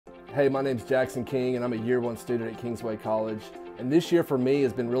Hey, my name's Jackson King, and I'm a year one student at Kingsway College. And this year for me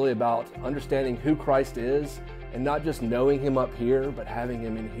has been really about understanding who Christ is, and not just knowing Him up here, but having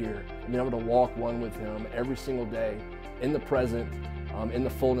Him in here. Being able to walk one with Him every single day, in the present, in the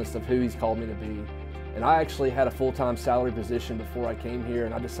fullness of who He's called me to be. And I actually had a full-time salary position before I came here,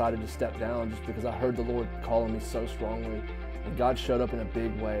 and I decided to step down just because I heard the Lord calling me so strongly. And God showed up in a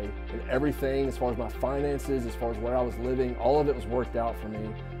big way. And everything, as far as my finances, as far as where I was living, all of it was worked out for me.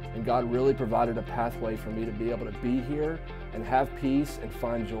 And God really provided a pathway for me to be able to be here and have peace and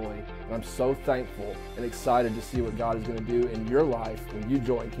find joy. And I'm so thankful and excited to see what God is going to do in your life when you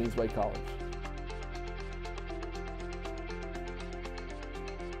join Kingsway College.